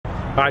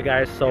Alright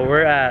guys, so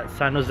we're at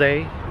San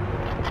Jose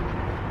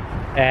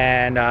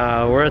and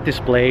we're at this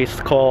place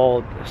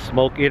called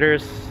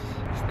Smokeeaters.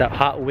 It's the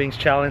hot wings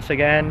challenge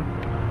again.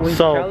 Wings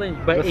challenge,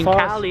 but in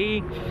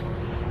Cali.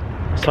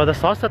 So the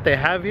sauce that they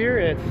have here,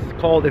 it's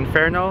called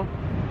Inferno.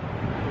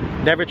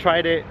 Never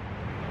tried it,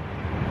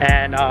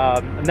 and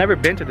I've never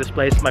been to this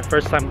place. My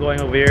first time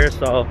going over here,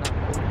 so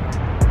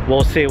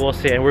we'll see.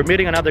 And we're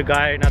meeting another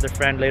guy, another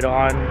friend later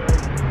on.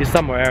 He's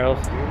somewhere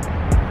else.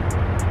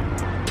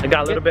 It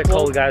got a little bit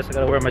cold, guys. I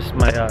gotta wear my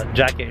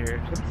jacket here.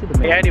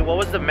 Hey Andy, what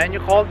was the menu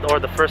called, or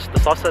the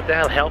sauce that they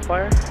had?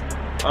 Hellfire?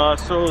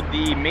 So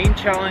the main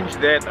challenge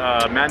that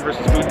Man vs.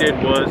 Food did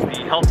was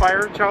the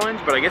Hellfire challenge,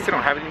 but I guess they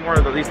don't have it anymore.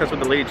 At least that's what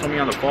the lady told me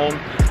on the phone.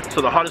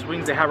 So the hottest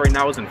wings they have right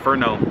now is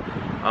Inferno.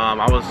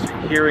 I was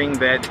hearing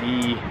that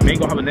the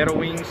mango habanero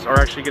wings are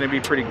actually going to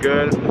be pretty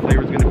good. The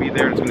flavor's going to be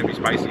there. It's going to be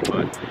spicy,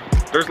 but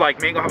there's like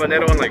mango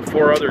habanero and like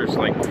 4 others,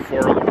 like 4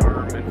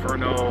 alarm,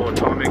 Inferno,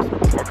 atomics,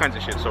 all kinds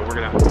of shit. So we'll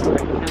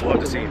have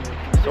to see.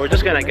 So we're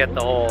just gonna get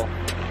the whole.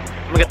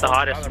 I'm gonna get the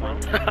hottest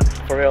one.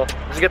 For real.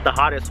 Let's get the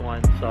hottest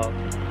one. So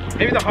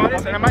maybe the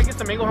hottest, and I might get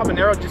some mango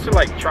habanero just to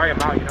like try them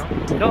out, you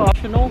know. No,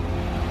 optional,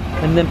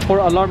 and then 4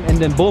 alarm, and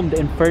then boom, the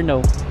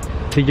Inferno.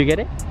 Did you get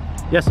it?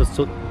 Yes, yeah,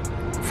 so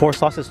 4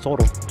 sauces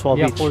total, 12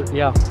 each.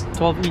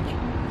 12 each.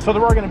 So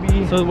there are going to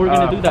be. So we're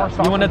going to do that.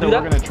 You want to do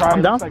that? We're gonna try.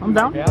 I'm down. I'm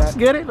down. Yeah. Let's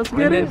get it. Let's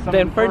get it. The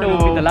Inferno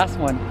will be the last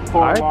one.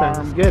 All right, then,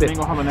 let's get it.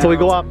 So we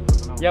go up.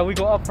 Yeah, we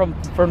go up from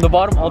the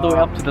bottom all the way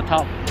up to the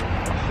top.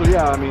 So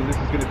yeah, I mean, this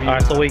is going to be. All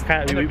right, so we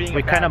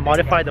kind of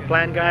modified the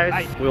plan,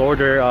 guys. We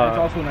order it's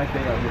also a nice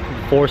day out here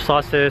too. 4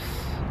 sauces,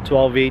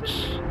 12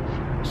 each.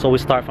 So we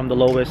start from the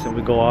lowest and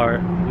we go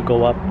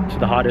up to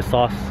the hottest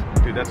sauce.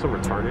 Dude, that's so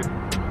retarded.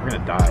 We're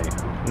gonna die.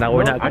 No,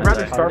 we're not. I'd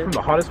rather start from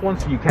the hottest one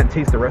so you can't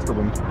taste the rest of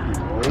them.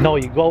 No,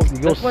 you go.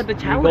 That's what the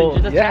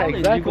challenge is. Yeah,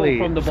 exactly.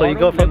 So you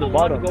go from the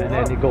bottom and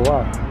then you go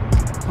up.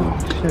 Oh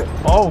shit.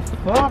 Oh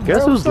fuck.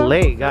 Guess who's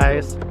late,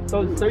 guys?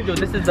 So Sergio,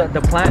 this is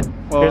the plan.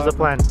 Here's the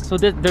plan. So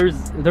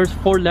there's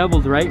 4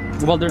 levels, right?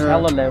 Well, there's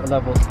hella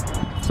levels.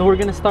 So we're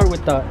gonna start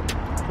with the.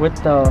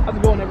 How's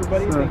it going,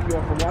 everybody? Thank you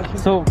all for watching.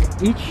 So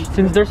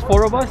since there's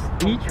 4 of us,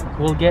 each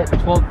will get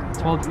 12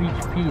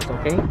 each piece,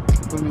 okay?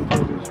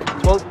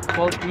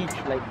 12 each.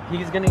 Like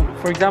he's gonna,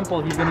 for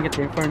example, he's gonna get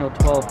the Inferno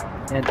 12,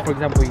 and for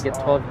example, you get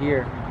 12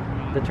 here.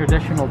 The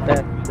traditional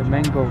death, the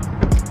mango.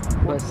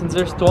 But since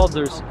there's 12,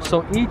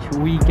 so each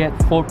we get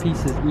 4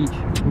 pieces each.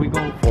 We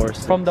go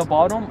from the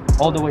bottom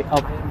all the way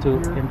up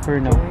to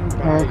Inferno.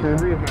 Okay.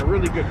 3 of my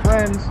really good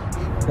friends.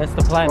 That's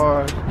the plan.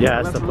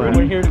 Yeah, that's the plan.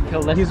 We're here to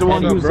kill. He's the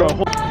one who's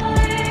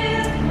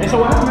Hey, so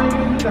what happened?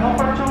 You the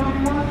Hellfire challenge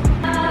anymore?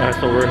 Alright,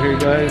 so we're here,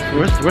 guys.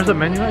 Where's the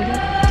menu again?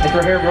 It's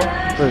right here, bro.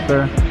 Right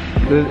there.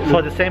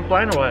 So the same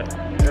plan or what?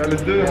 Yeah,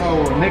 let's do it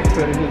how Nick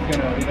said it. He's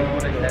gonna, you know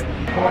what I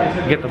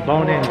said. Get the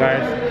bone in,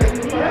 guys.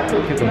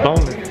 Get the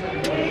bone in.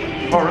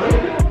 Oh, really?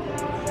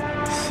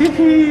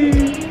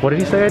 What did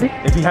he say, Eddie?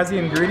 If he has the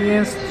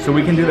ingredients, so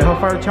we can do the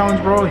Hellfire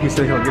challenge, bro. He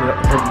said he'll get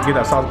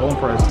that sauce going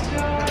for us.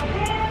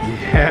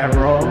 Yeah,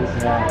 bro.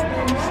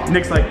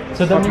 Nick's like,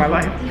 so that means, my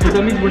life. So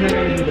that means we're not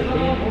gonna do the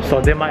thing.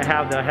 So they might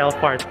have the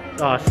Hellfire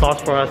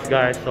sauce for us,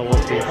 guys. So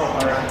we'll see.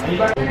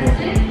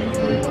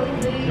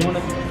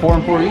 4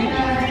 and 4 each.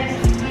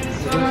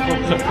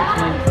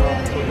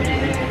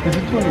 This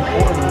is 24.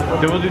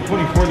 Then we'll do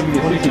 24. Then we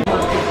get 60.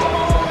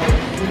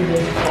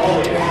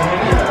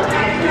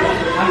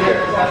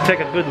 Take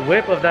a good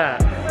whip of that.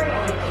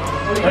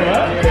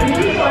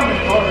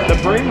 The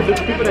brain is this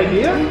stupid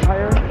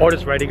idea?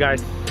 Order's ready,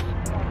 guys.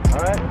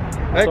 Alright.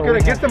 Hey, could I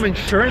get some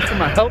insurance for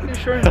my health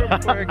insurance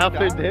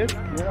after this?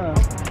 Yeah.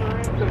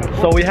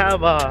 So we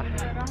have watch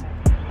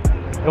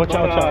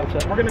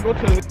out. We're gonna go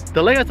to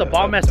the lake has a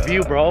bomb ass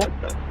view, bro.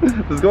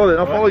 Let's go then.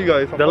 I'll follow you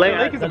guys. The lake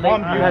has a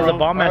bomb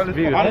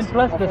view. And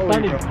plus the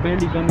sun is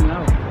barely coming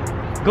out.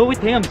 Go with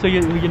him so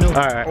you know.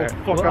 Alright.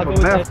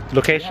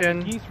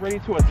 Location. He's ready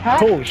to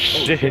attack. Oh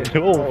shit.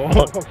 Oh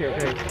fuck. Okay.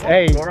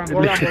 Hey. Go around,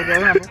 bro. You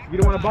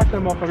don't want to box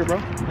that motherfucker, bro.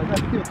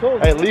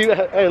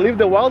 Hey, leave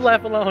the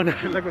wildlife alone.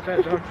 Look at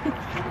that, dog.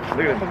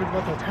 Look at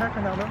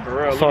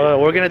that. So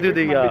we're gonna do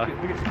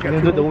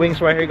the wings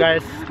right here,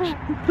 guys.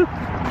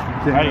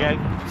 Alright, guys.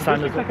 This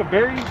looks like a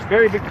very,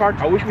 very big park.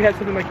 I wish we had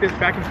something like this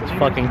back in Spain.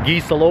 Fucking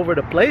geese all over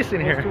the place in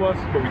here. To us,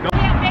 but we don't.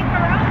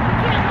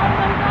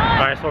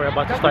 Alright, so we're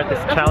about to start this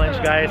challenge,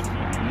 guys.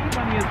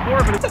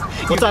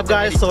 What's up,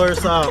 guys? So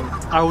there's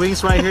our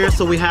wings right here.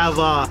 So we have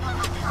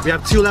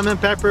 2 lemon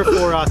pepper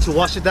for to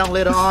wash it down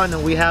later on,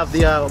 and we have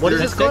the what is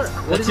this called?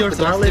 What's your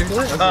garlic?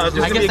 There's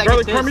gonna be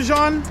garlic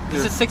parmesan.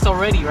 This is 6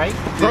 already, right?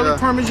 Garlic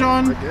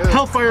parmesan,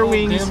 Hellfire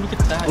wings, damn, look at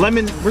that.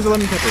 lemon. Where's the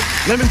lemon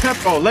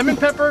pepper? Lemon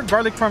pepper,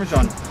 garlic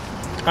parmesan.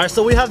 Alright,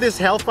 so we have this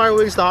Hellfire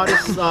wings, the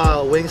hottest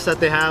wings that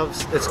they have.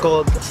 It's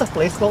called, what's the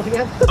place called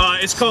again?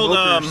 It's called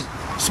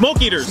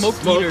Smokeeaters.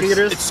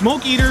 Smokeeaters. It's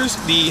Smokeeaters,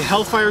 the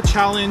Hellfire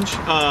challenge.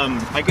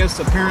 I guess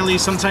apparently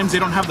sometimes they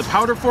don't have the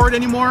powder for it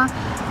anymore.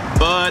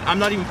 But I'm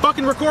not even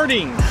fucking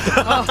recording.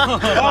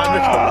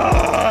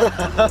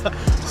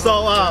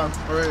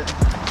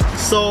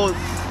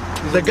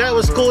 The guy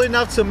was cool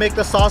enough to make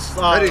the sauce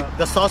for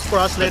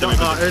us later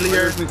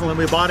earlier when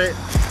we bought it,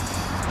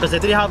 because they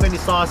didn't have any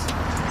sauce.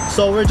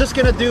 So we're just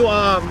gonna do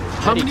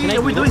how many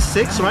are we doing?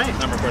 6, right?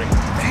 I'm recording.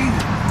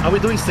 Are we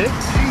doing 6?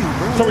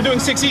 So we're doing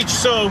 6 each.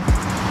 So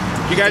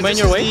you guys, this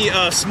is the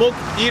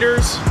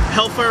Smokeeaters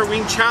Hellfire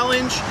Wing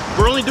Challenge.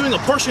 We're only doing a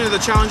portion of the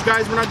challenge,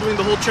 guys. We're not doing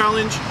the whole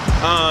challenge.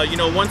 You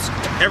know, once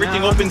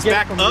everything opens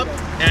back up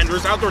and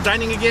there's outdoor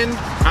dining again,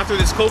 after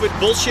this COVID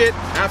bullshit,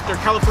 after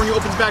California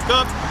opens back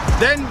up,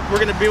 then we're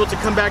gonna be able to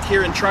come back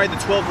here and try the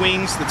 12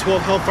 wings, the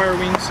 12 Hellfire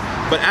wings.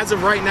 But as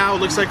of right now,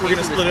 it looks like we're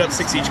gonna split it up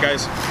 6 each,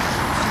 guys.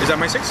 Is that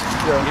my 6?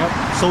 Yeah. Yep.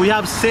 So we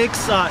have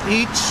 6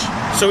 each.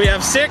 So we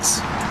have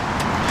 6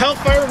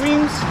 Hellfire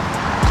wings.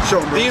 Show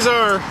 'em, bro. These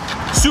are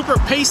super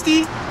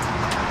pasty,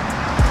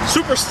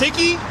 super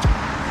sticky.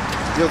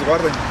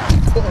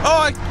 Oh,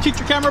 I kicked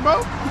your camera, bro.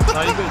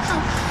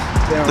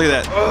 Look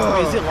at that.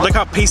 Look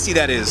how pasty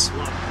that is.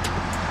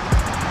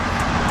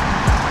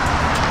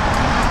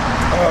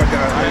 Oh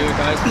god.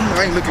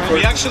 I ain't looking for it.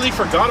 We actually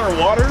forgot our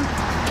water.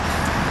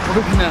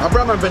 I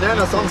brought my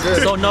banana, sounds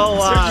good. So no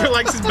Sergio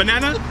likes his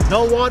banana.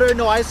 No water,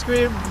 no ice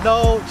cream,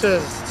 no,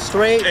 just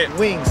straight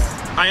wings.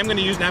 I am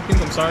gonna use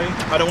napkins, I'm sorry.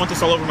 I don't want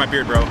this all over my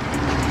beard, bro.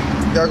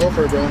 Yeah, go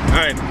for it, bro.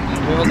 Alright.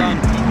 Well done.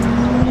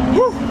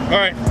 Woo.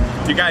 Alright.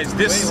 You guys,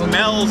 this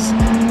smells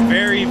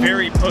very,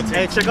 very potent.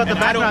 Hey, check out the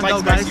background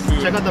though, guys.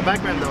 Check out the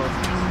background though.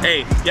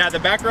 Hey, yeah, the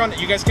background,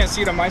 you guys can't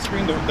see it on my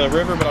screen, the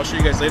river, but I'll show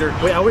you guys later.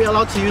 Wait, are we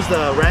allowed to use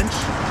the wrench?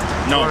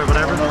 No. Or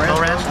whatever? No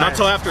wrench? Not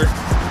till after.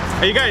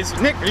 Hey, you guys,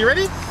 Nick, are you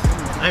ready?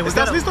 Hey, we're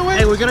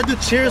gonna do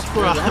cheers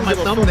for my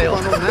thumbnail.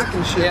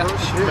 Yeah.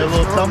 My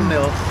little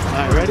thumbnail.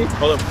 Alright, ready?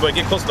 Hold up, but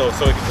get close though,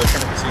 so the camera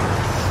can see.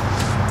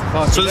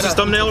 Oh, So this is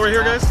thumbnail right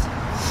here, guys?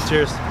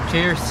 Cheers.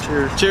 Cheers.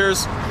 Cheers.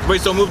 Cheers.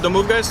 Wait, don't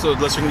move, guys, so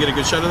unless we can get a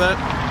good shot of that.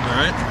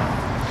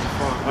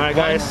 Alright,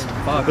 guys.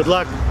 Good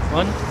luck.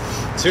 1,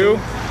 2,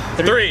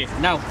 3.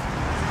 Now.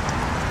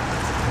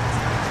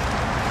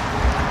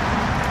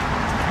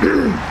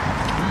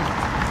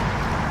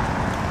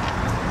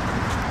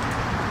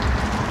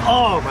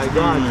 Oh my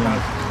god.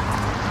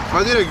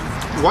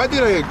 Why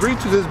did I agree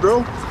to this,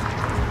 bro?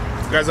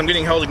 Guys, I'm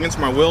getting held against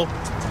my will.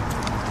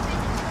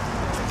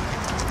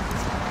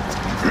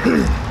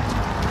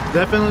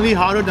 Definitely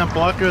hotter than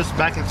Parker's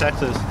back in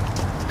Texas.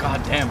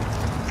 God damn.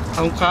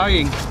 I'm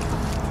crying.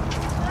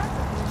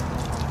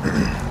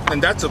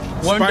 And that's a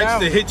spice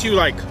that hit you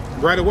like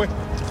right away.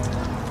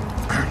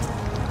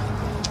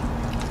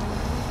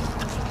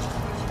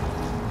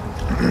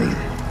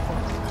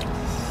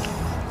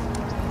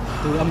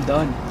 Dude, I'm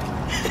done.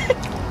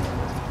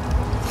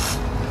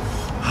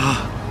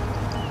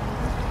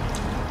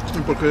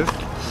 ¿Por qué?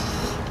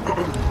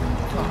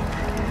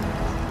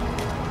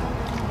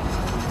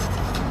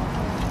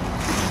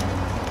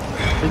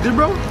 You good,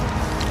 bro?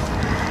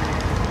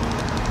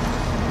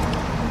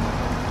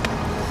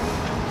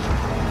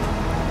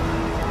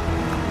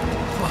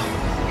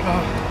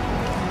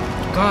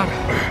 God.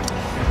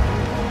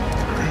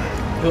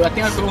 Dude, I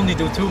think I could only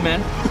do 2,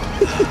 man.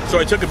 So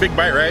I took a big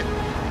bite, right?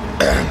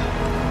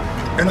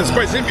 And the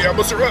spice hit me, I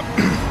almost threw up.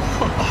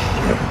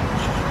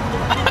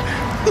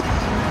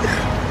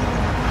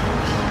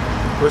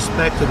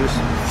 Respect to this.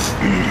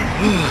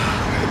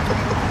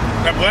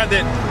 I'm glad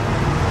that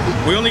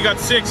we only got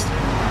 6,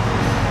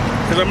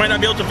 because I might not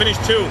be able to finish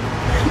 2.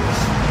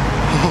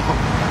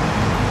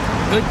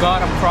 Good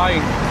God, I'm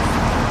crying.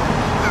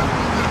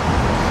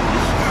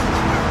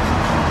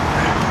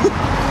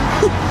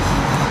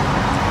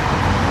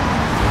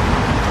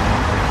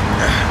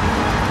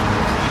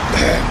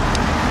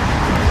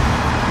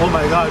 Oh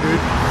my god, dude.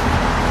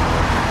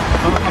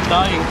 I'm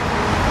dying.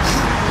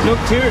 Look,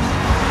 tears.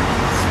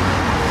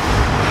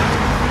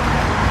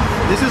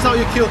 This is how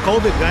you kill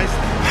COVID, guys.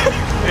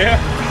 Yeah.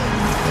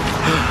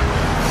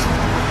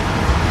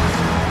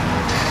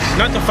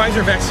 Not the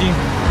Pfizer vaccine.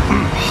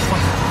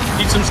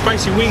 Eat some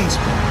spicy wings.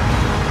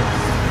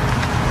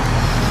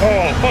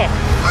 Oh, fuck.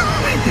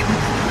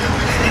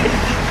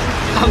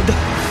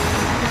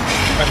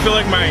 I feel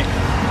like my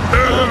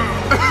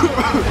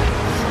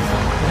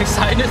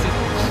sinus is...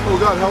 Oh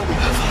God, help me.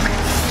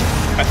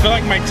 I feel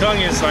like my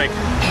tongue is like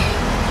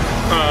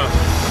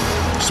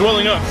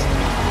swelling up.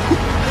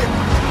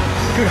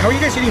 Dude, how are you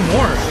guys eating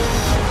more?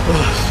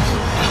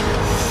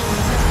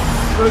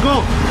 We gotta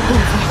go.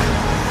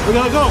 We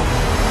gotta go.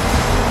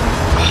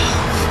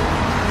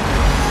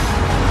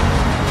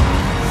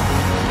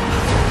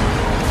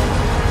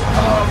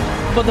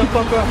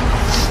 Motherfucker.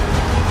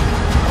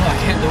 Oh, I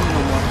can't do it no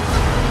more.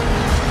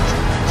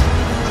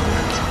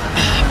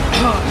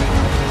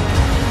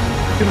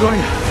 Keep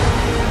going.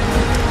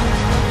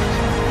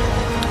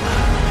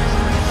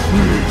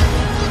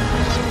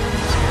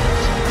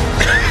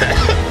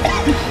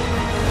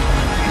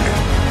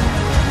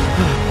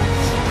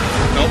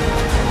 Nope.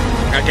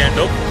 I can't.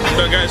 Nope. I'm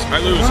done, guys. I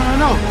lose.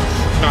 No.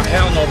 Nah,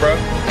 hell no, bro.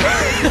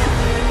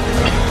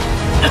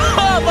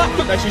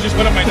 That shit just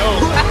went up my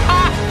nose.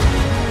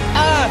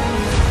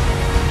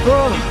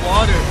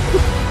 Water.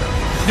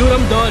 Dude,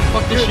 I'm done.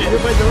 Fuck this shit.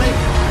 By the lake.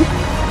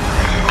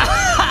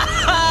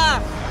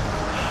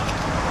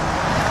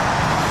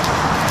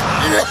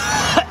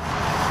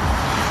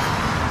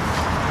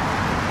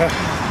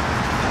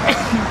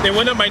 They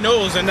went up my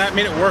nose and that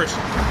made it worse.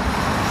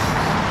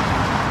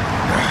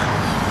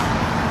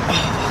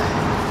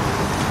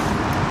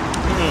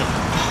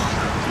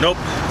 Nope.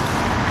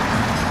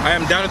 I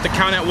am down at the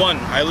count at 1.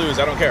 I lose.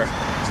 I don't care.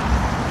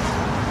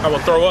 I will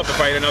throw up if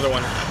I eat another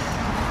one.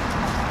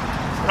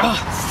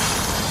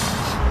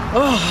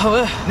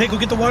 Nick, go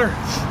get the water.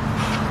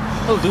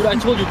 Oh, dude, I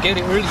told you get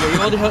it earlier.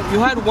 You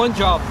had one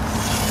job.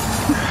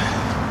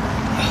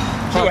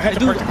 So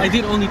I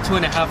did only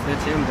 2.5.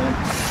 That's him, man.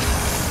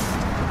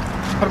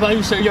 What about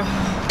you, Sergio?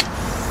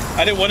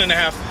 I did 1.5. I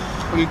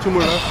need 2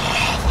 more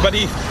left.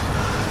 Buddy,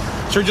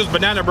 Sergio's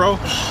banana, bro.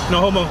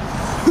 No homo.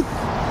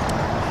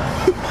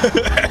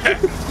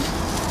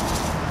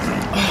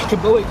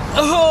 Keep going.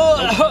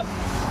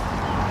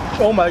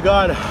 Oh my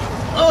god.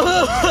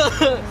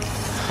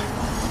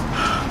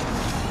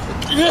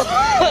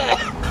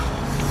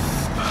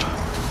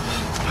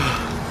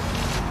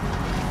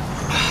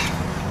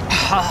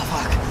 Ah,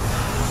 fuck.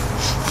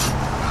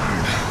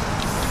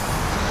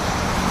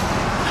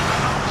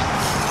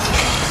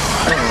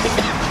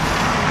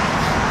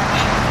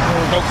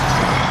 Nope.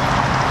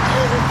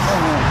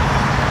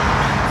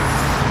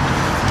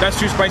 That's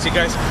too spicy,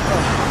 guys.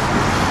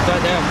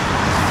 Goddamn.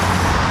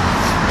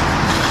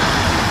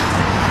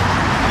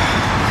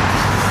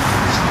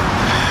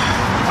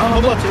 How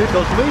about to eat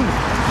those wings?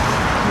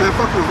 Man,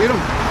 fuck them, eat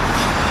them.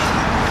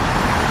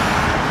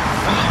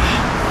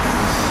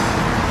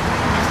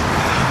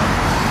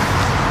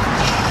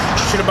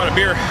 Should have bought a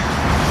beer.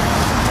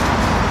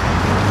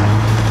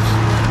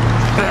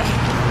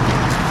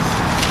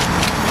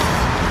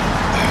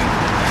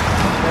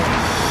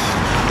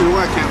 You know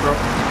what, I can't, bro.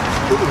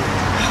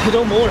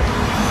 No more. I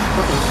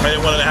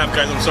didn't 1.5,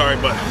 guys. I'm sorry,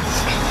 but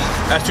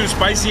that's too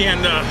spicy,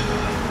 and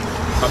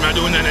I'm not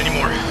doing that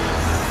anymore.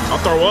 I'll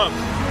throw up.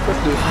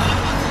 Fuck this.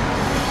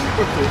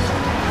 Fuck this.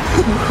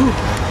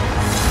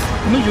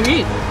 How much you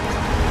eat?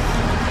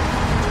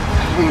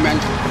 I only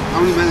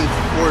managed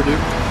 4, dude.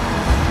 1.5.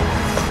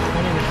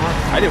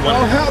 I did 1.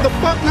 Oh, hell, the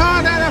fuck?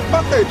 Nah,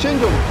 fuck that. Change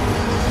them.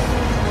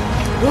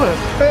 What?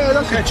 Hey,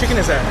 that's What kind of chicken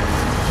is that?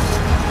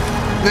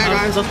 Nah,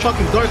 guys. That's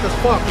fucking dark as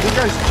fuck. You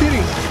guys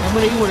cheating. I'm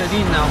gonna eat one of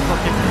these now.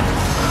 Fuck it.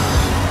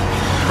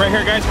 Right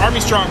here, guys.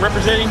 Army Strong,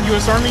 representing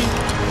U.S. Army.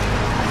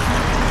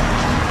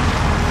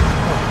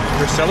 Oh,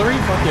 your celery?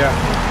 Fuck yeah.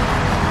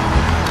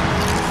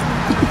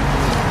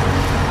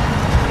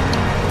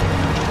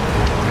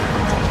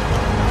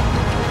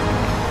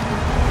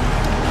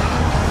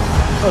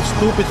 That's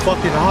stupid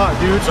fucking hot,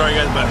 dude. Sorry,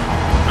 guys, but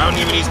I don't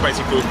even eat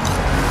spicy food.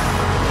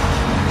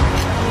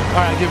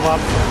 Alright, I give up.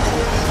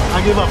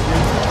 I give up,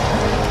 dude.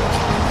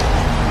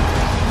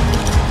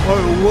 Oh,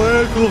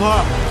 way too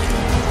hot.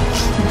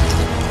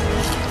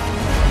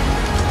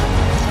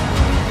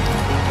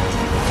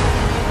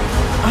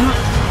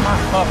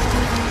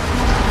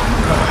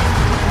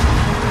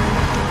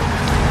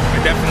 I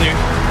definitely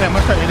Yeah, I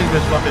must start eating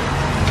this bucket.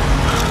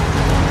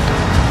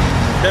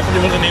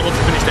 wasn't able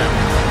to finish that.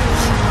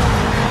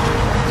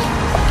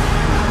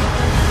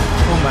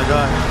 Oh my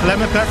god.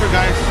 Lemon pepper,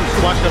 guys.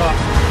 Just wash it off.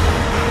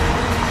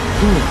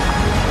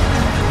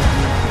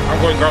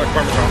 I'm going garlic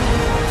parmesan.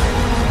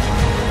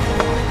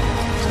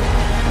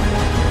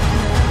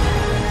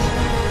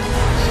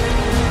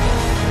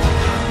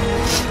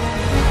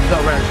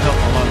 That ranch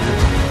helped a lot,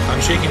 dude.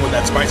 I'm shaking with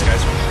that spice,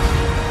 guys.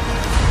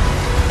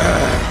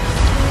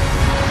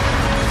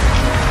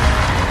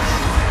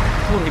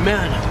 Holy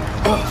man.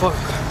 Oh, fuck.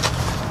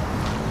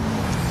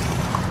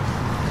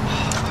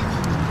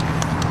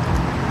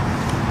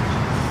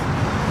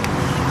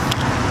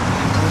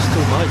 That's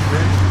too much,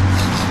 man.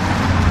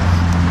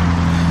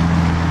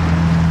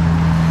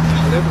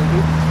 Whatever,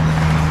 dude.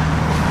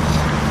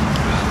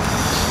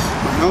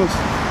 My nose.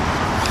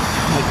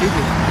 My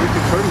kidney.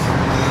 It's hurting.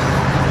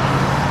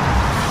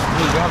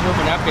 Hey, grab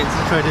rubber napkins.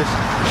 Try this.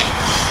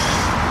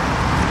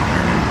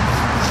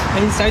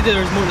 And inside there,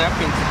 there's more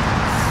napkins.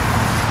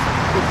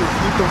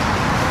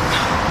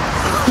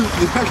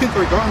 The napkins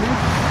are gone, dude.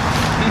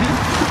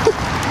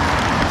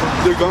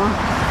 They're gone.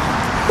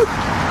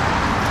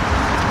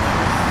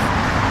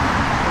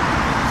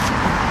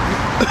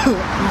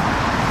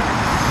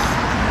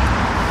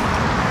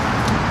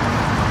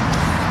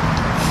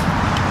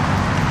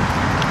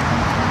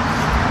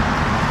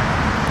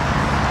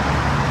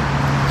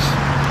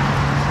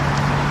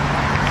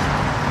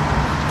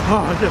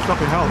 Oh, it's just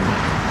fucking hell.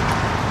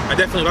 I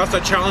definitely lost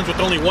that challenge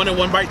with only 1 and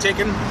 1 bite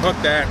taken. Fuck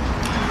that.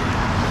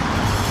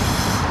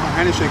 My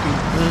hand is shaking.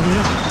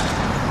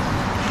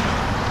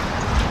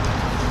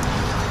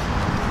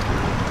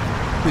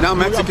 You're not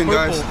Mexican,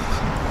 guys.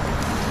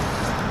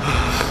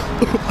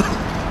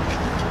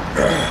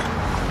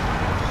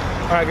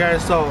 Alright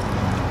guys, so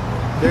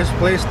this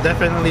place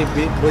definitely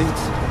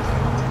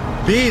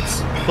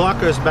beats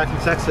Blockers back in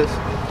Texas.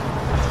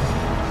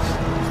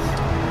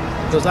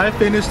 Because I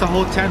finished the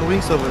whole 10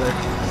 wings over there.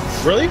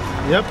 Really?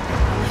 Yep.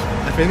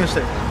 I finished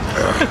it.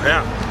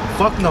 Yeah.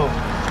 Fuck no.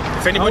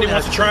 If anybody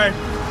wants to try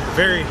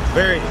very,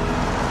 very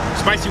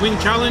spicy wing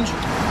challenge,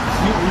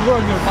 You were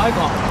on your bike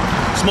off.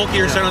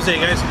 Smokeeaters San Jose,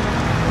 guys.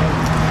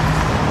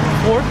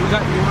 4? You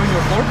on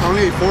your 4? I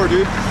only ate 4,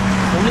 dude.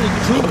 Only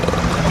 2?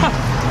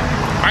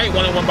 I ate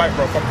one in one bite,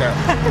 bro. Fuck that.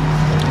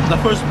 The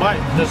first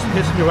bite just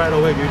hits me right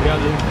away, dude. Yeah,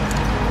 dude.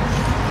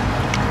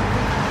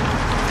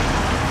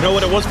 You know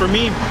what it was for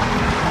me?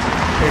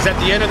 Is at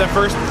the end of the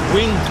first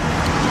wing,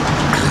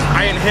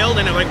 I inhaled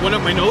and it like went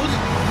up my nose.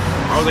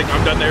 I was like,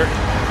 I'm done there.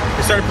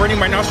 It started burning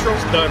my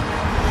nostrils. Done.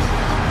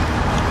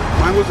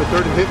 Mine was the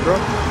third hit, bro.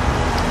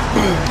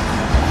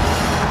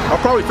 I'll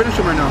probably finish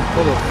it right now.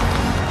 Hold up.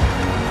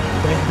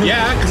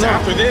 Yeah, because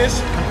after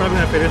this, I'm probably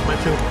gonna finish my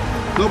 2.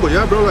 No, but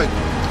yeah, bro, like,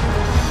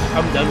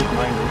 I'm done with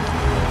mine, dude.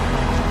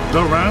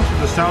 The ranch,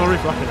 the celery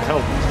fucking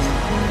help.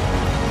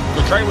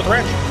 we'll try it with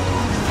ranch.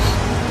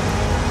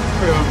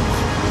 yeah.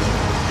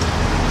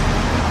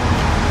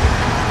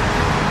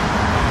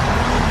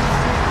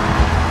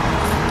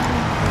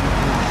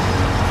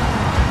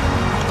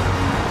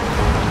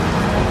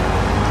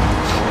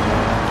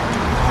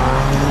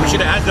 We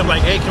should have asked them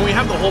like, hey, can we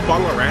have the whole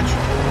bottle of ranch?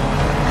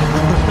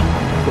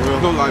 For real.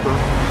 No lie, bro.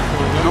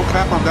 No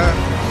cap on that.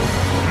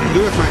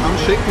 Dude, I'm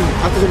shaking.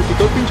 Hasta se me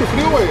quitó el pinche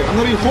frío, güey. I'm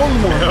not even cold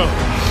anymore. No.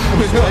 I'm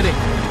sweating.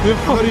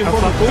 I'm not even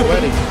fucking cold.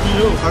 sweating. I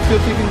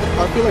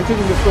feel like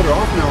taking this sweater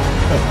off now.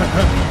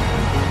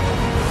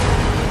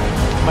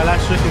 My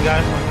last chicken,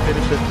 guys. I'm gonna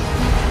finish it.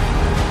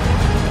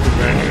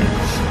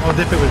 I'll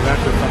dip it with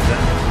ranch, but fuck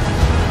that.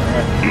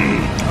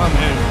 Oh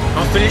man.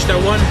 I'll finish that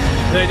one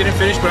that I didn't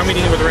finish, but I'm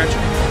eating it with ranch.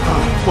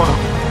 Wow.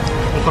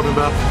 I'm coming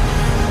back.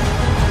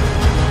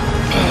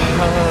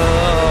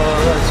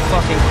 That's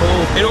fucking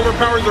cold. It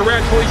overpowers the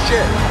ranch, holy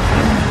shit.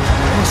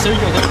 Oh,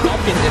 Sergio, there's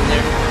napkins in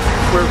there.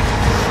 Where?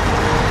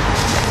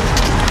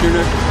 Dude,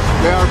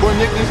 yeah, our boy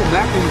Nick needs some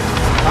napkins.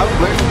 I was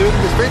blaming dude.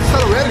 His face is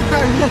all red. This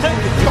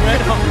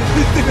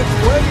thing is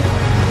sweaty.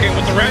 Okay,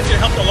 with the ranch, it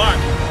helped a lot.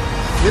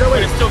 Mira,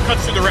 But güey. it still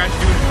cuts through the ranch,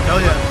 dude. Hell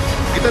yeah.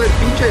 Quítale el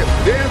pinche.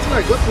 Yeah, it's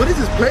like, what is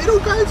this, Play-Doh,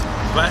 guys?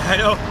 But I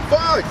know.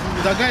 Fuck.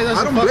 That guy I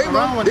doesn't don't fuck blame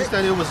around him. when he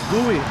said it was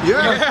gooey.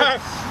 Yeah.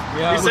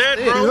 Yeah. He said,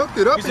 thick. bro. He hooked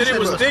it up He said and it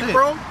was said thick, thick.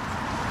 bro.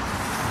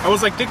 I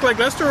was like, thick like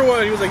Lester or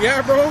what? He was like,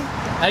 yeah, bro.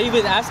 I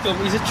even asked him,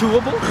 is it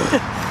chewable?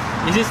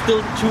 Is it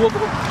still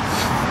chewable?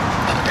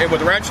 Hey, with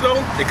the ranch though,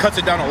 it cuts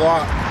it down a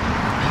lot.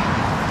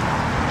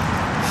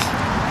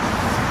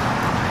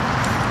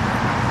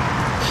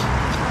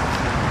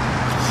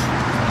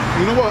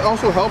 You know what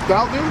also helped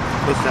out, dude?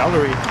 The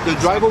celery. The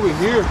drive over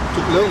here to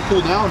let it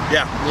cool down.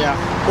 Yeah. Yeah.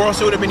 Or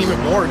else it would have been even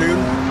more, dude.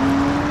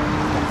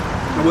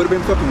 It would have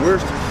been fucking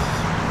worse.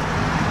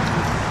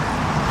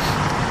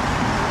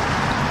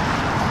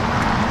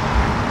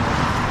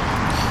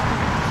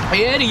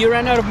 Hey Eddie, you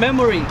ran out of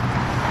memory.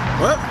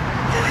 What?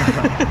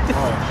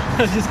 I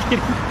was just kidding.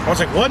 I was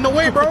like, what? No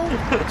way, bro.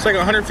 It's like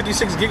a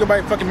 156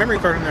 gigabyte fucking memory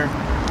card in there.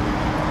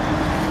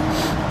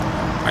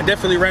 I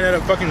definitely ran out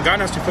of fucking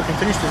ganas to fucking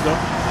finish this though.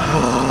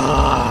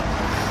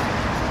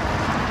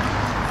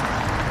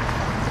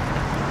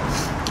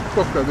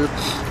 Fuck that, dude.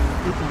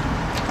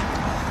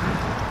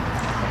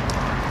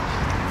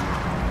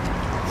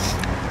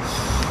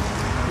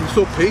 It's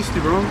so pasty,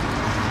 bro.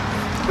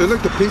 It's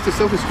like the paste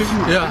itself is kicking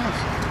my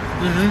ass.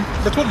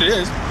 That's what it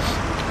is.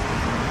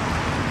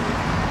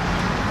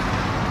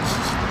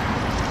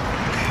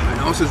 My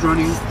nose is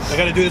running. I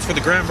gotta do this for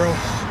the gram, bro.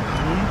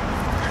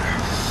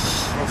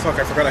 Oh fuck,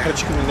 I forgot I had a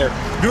chicken in there.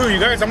 Dude, you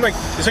guys, I'm like,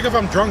 it's like if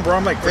I'm drunk, bro,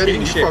 I'm like Eddie,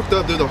 forgetting you shit. fucked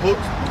up, dude. The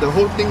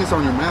whole thing is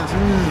on your mask.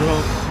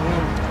 Bro.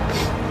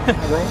 You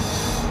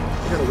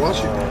gotta wash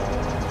it.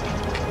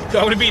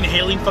 I'm gonna be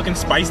inhaling fucking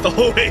spice the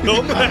whole way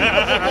home.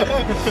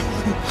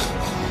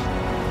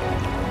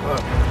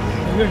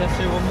 Here, let's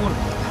say one more.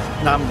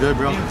 Nah, I'm good,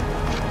 bro.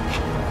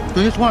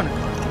 Finish one.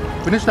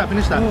 Finish that,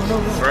 finish that. No.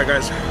 Alright,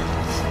 guys.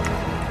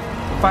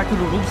 If I could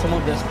remove some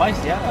of the spice,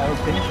 yeah, I would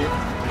finish it.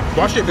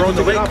 Wash it, bro, in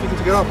the Take it lake. off, you can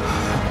take it off.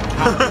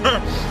 I'm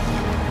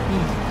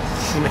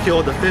gonna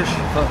kill the fish.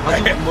 I'll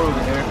do one more over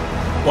there.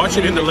 Wash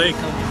it in the lake.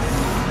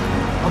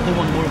 I'll do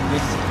one more of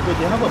this. Wait,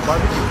 they have a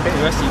barbecue pit.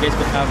 The rest of you guys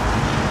could have.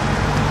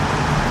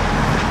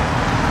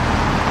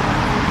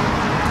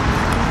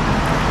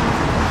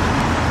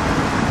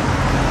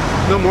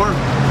 No more.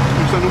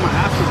 Because I know my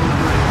ass is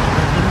gonna break.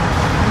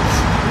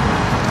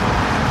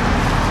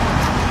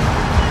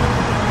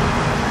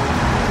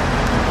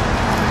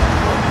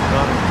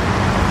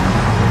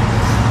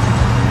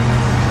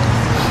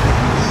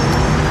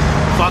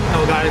 Fuck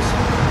no, guys.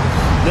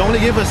 They only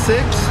give us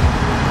 6.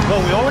 Well,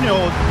 we only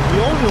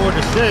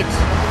ordered 6.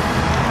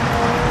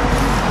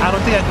 I don't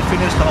think I can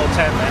finish the whole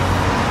 10, man.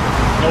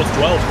 No, it's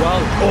 12.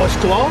 12. Oh, it's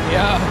 12?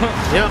 Yeah.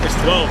 Yeah, It's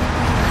 12.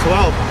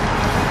 12.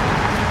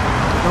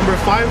 Number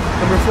 5,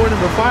 number 4,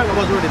 number 5, I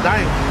was already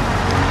dying.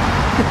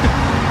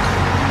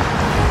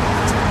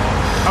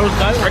 I was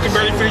dying. I can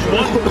barely finish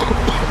one.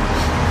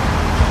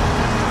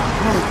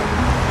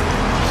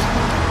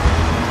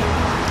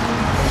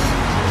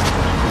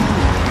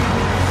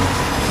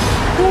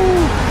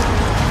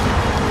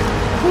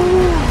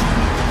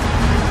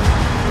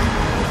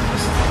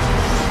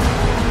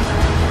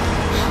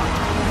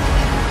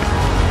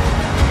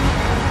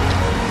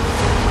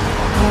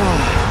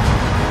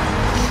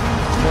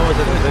 What was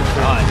it?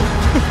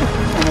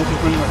 And that's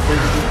just running like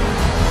crazy.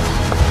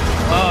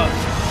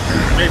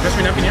 Hey, pass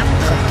me a napkin, yeah?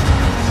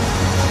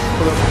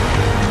 Hold up.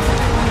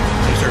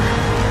 Yes, sir.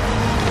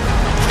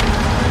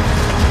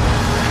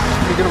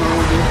 Let me get him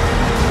one, dude.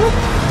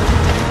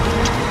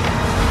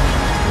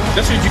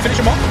 Did you finish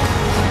them all?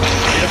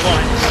 That's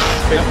fine.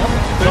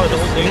 No,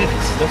 that's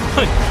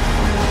fine.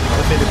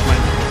 I'll say this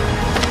mine.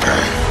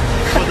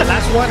 So the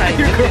last one I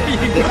did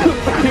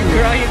You're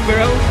crying,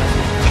 bro.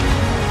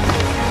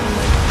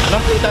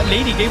 Luckily that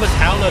lady gave us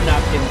hella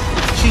napkins.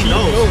 She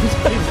knows.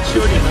 She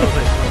already knows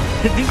it.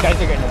 These guys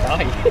are gonna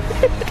die.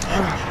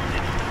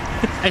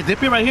 Hey,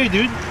 dip it right here,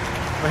 dude.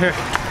 Right here.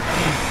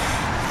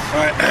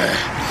 Alright.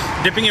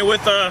 Dipping it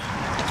with Oh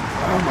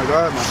my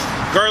god, man.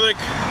 garlic,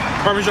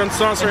 Parmesan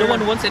sauce right No here.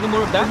 one wants any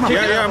more of that?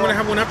 Yeah, I'm gonna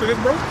have one after this,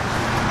 bro.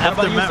 How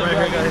about you, Matt sir?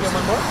 right here, You guys. get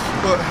one more?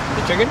 But,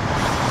 The chicken?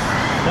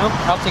 No?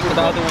 I'll take the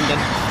other one then.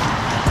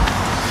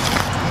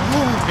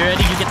 If you're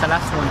ready, you get the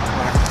last one.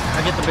 I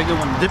get the bigger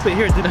one. Dip it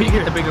here, dip No, it you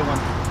here. get the bigger one.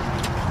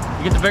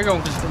 You get the bigger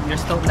one because you're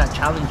still in that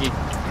challenging.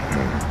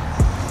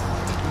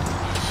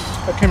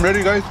 I came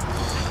ready, guys.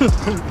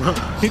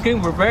 You came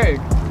prepared.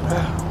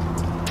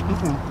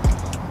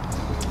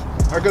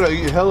 I gotta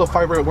eat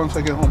Hellfire once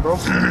I get home, bro.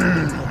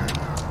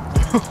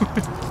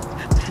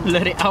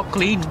 Let it out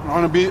clean. I'm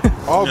gonna be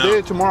all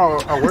day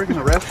tomorrow at work in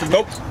the restaurant.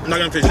 Nope, I'm not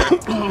gonna finish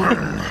that.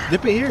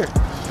 Dip it here.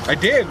 I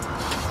did.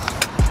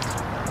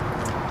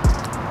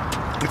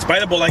 It's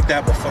biteable like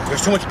that, but fuck,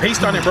 there's too much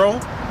paste on it, bro.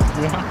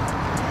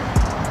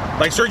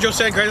 Like Sergio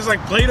said, guys, it's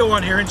like Play-Doh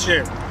on here and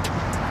shit.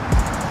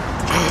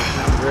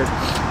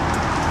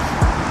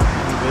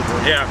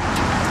 Yeah.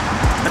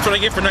 That's what I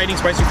get for not eating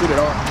spicy food at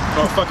all.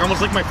 Oh fuck, I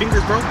almost licked my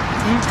fingers, bro.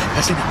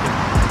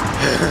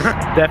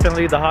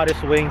 Definitely the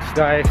hottest wings,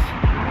 guys.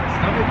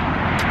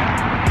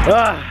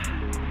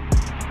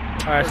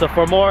 Alright, so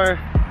for more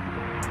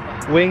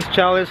wings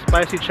challenge,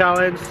 spicy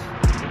challenge,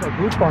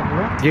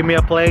 give me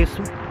a place.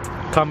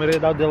 Comment it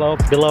down below.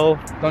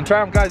 Don't try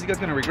them, guys. You guys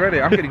gonna regret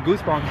it. I'm getting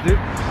goosebumps, dude.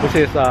 This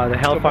is the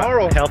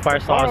Hellfire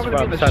sauce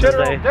from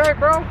Saturday. Day,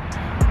 bro.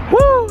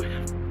 Woo!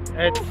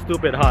 It's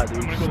stupid hot,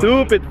 dude.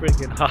 Stupid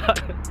freaking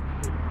hot.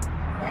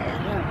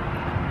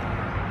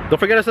 Don't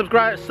forget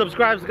to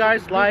subscribe,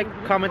 guys. Like,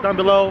 comment down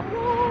below.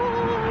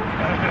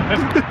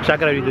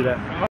 Check it out if you do that.